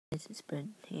This is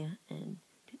Brent here, and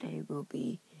today we'll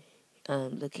be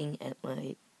looking at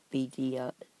my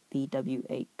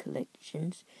BW8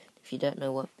 collections. If you don't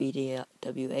know what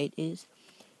BW8 is,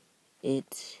 you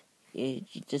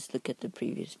just look at the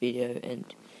previous video, and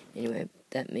anyway,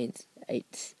 that means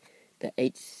the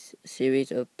 8 series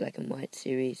of black and white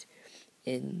series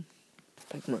in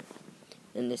Pokemon.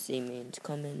 And the C means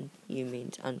common, U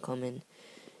means uncommon,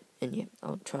 and yeah,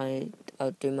 I'll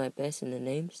do my best in the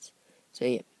names. So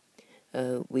yeah.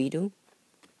 Weedle,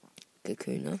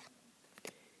 Kakuna,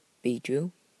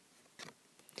 Beedrill,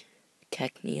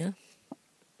 Cacnea,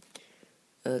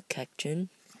 Cacturne,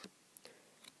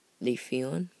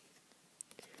 Leafeon,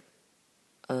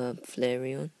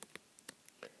 Flareon,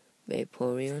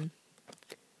 Vaporeon,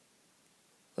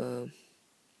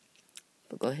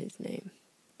 forgot his name,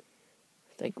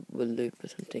 it's like Waloop or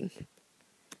something,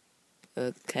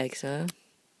 Kagzar,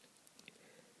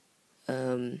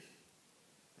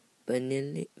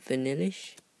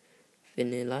 Vanillish,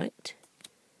 Vanillite,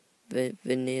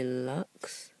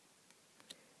 Vanillux,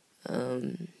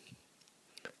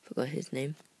 forgot his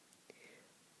name,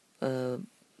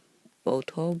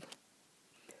 Voltorb,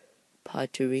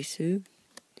 Pachirisu,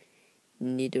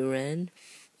 Nidoran,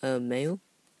 male,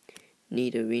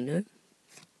 Nidorino,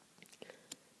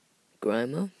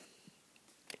 Grimer,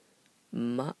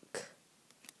 Muck,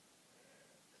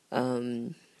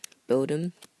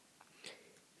 Beldum,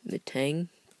 Metang,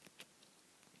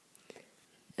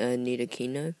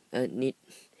 Nidoking,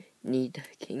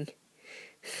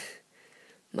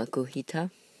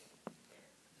 Makuhita,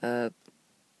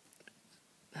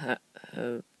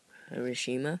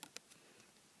 Hiroshima,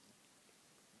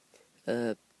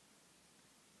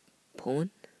 Pawn,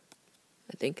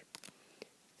 I think,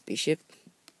 Bishop,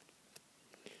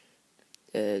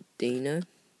 Dino,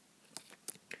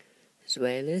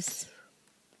 Zweilous,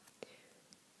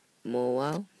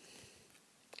 Morwell,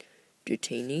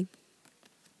 Dratini,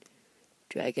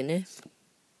 Dragonair,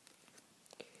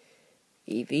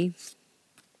 Eevee,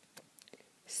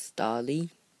 Starly,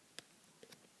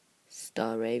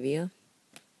 Staravia,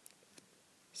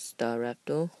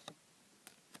 Staraptor,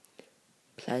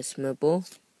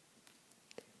 Plasmaball,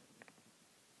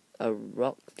 a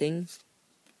rock thing,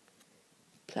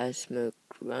 Plasma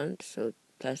Grunt, so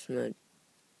Plasma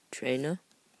Trainer,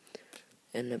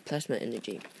 and a Plasma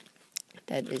Energy.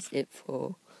 That is it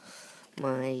for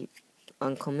my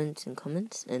uncommons and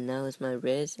commons, and now is my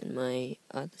rares and my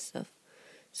other stuff.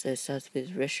 So it starts with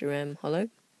Reshiram Hollow,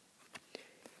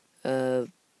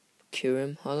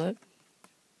 Kyurem Hollow,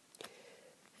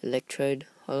 Electrode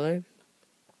Hollow.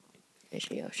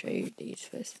 Actually, I'll show you these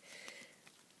first.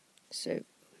 So,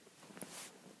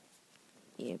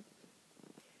 yeah.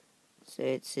 So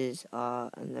it says R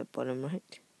on the bottom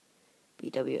right,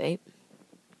 BW8.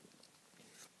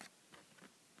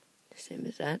 Same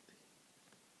as that.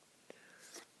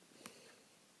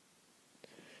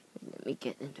 Let me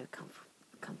get into a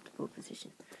comfortable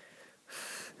position.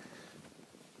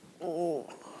 Oh.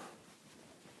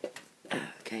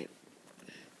 Okay.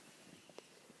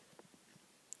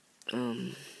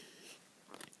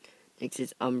 Next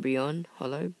is Umbreon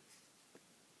Hollow.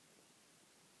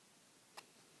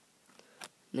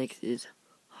 Next is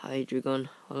Hydreigon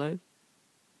Hollow.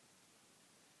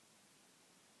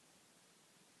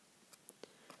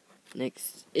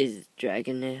 Next is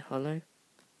Dragonair Hollow.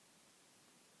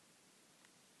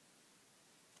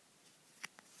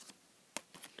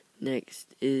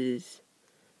 Next is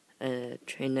a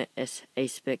Trainer S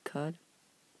A-Spec card.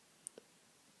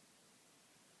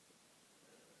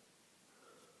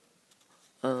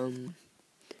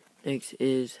 Next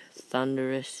is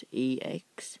Thunderous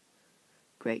EX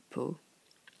Great Pool.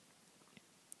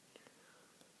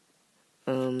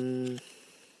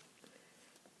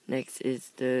 Next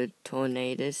is the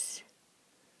Tornadus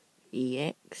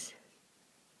EX.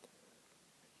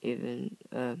 Even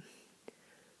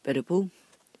better pool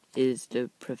is the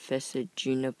Professor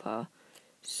Juniper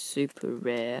Super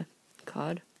Rare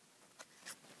card.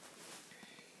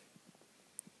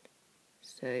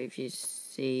 So if you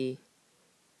see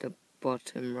the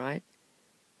bottom right,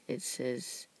 it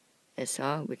says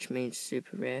SR, which means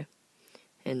super rare,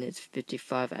 and it's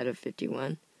 55 out of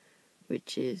 51,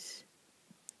 which is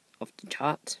off the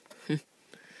charts.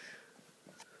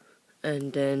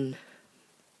 And then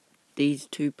these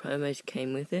 2 promos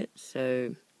came with it,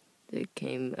 so there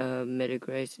came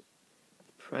Metagross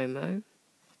promo,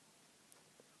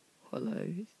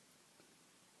 Hollows.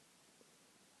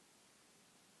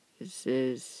 It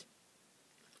says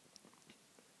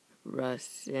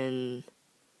Ryzen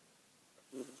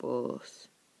Force,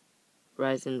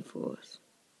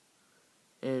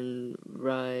 and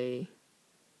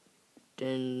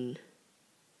then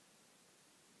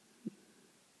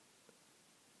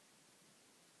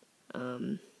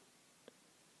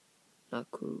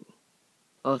Knuckle.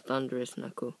 Oh, Thunderous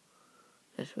Knuckle.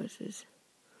 That's what it says.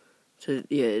 So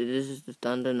yeah, this is the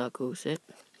Thunder Knuckle set.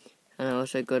 And I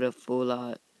also got a full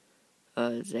art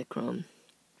Zekrom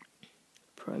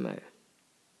promo,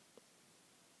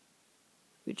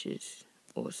 which is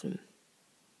awesome.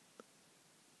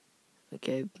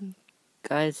 Okay,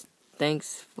 guys,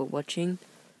 thanks for watching.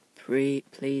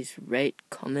 Please rate,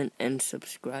 comment, and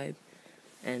subscribe.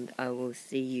 And I will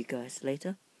see you guys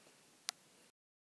later.